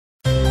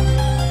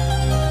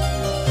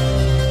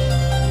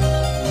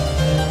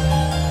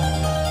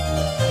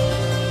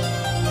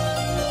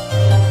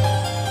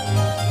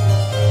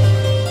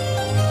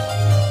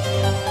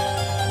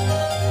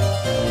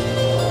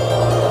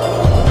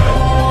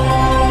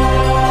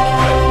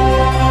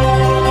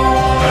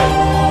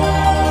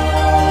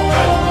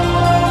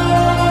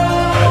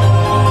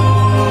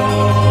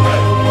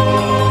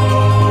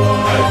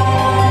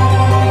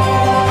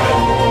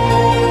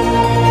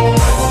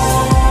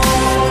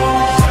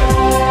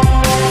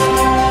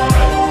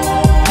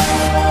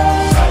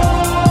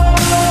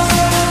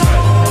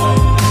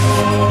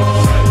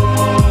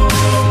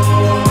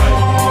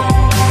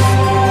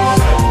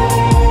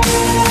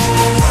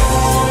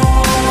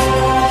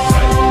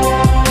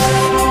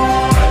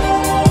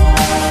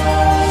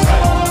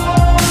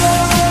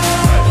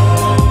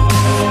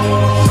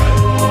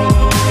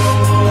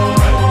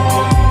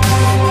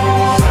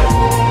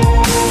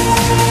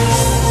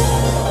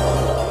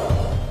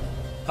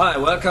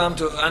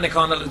Welcome to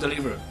Andyconda Luta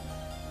Livre.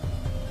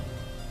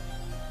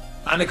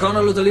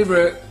 Andyconda Luta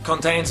Livre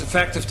contains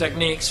effective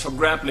techniques for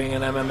grappling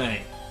and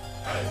MMA.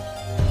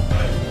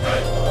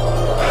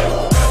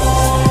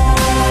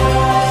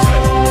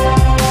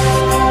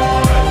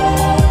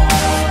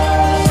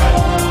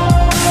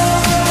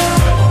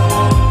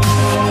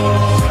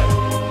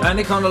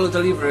 Andyconda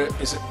Luta Livre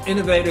is an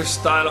innovative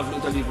style of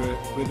Luta Livre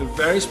with a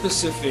very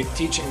specific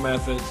teaching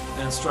method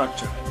and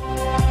structure.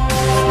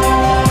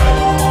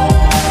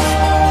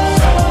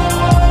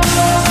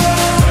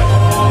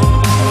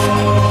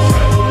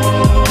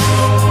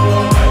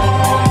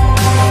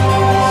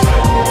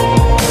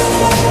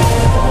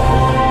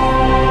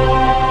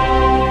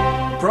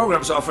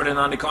 Programs offered in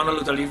Andyconda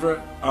Luta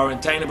Livre are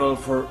attainable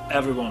for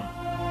everyone.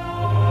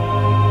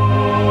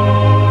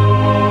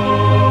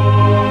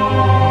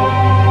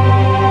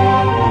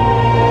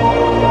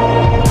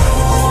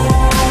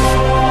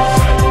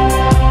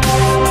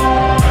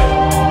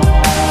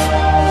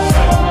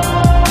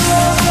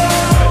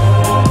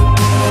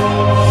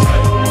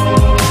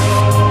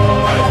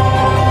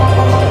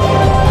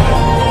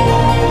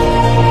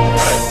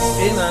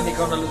 In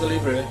Andyconda Luta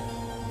Livre,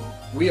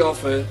 we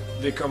offer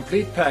the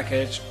complete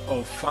package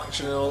of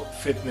functional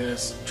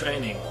fitness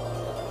training.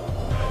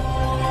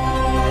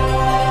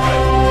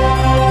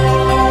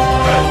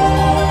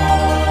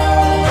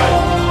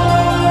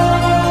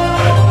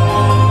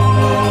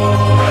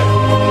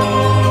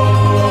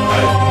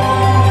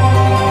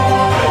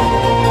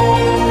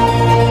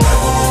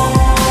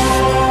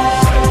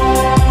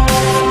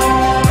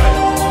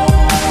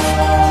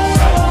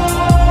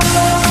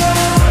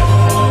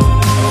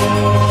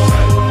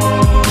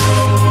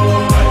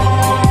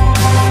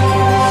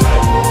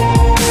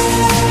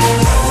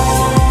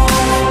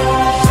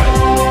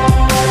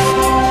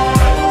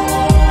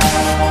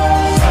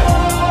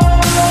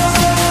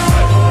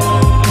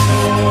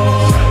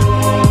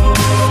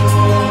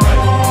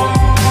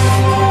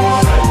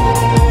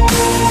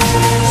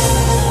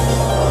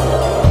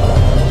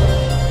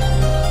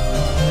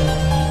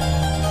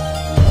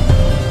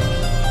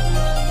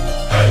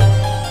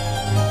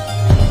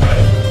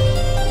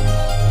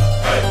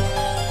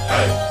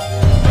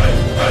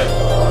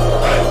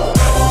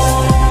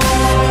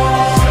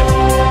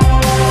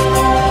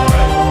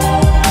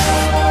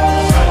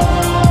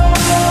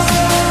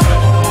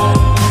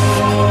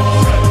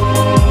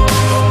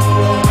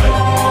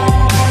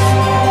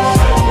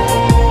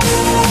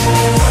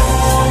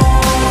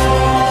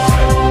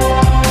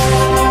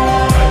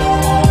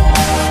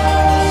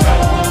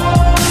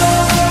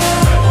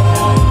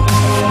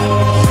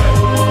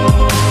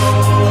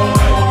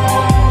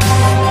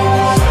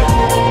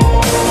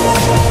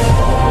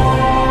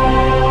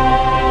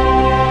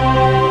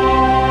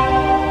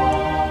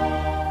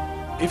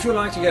 If you'd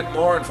like to get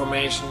more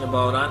information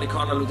about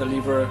Andyconda Luta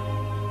Livre,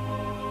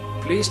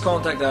 please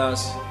contact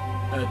us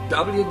at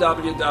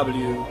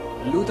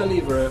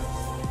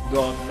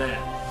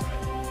www.lutalivre.net.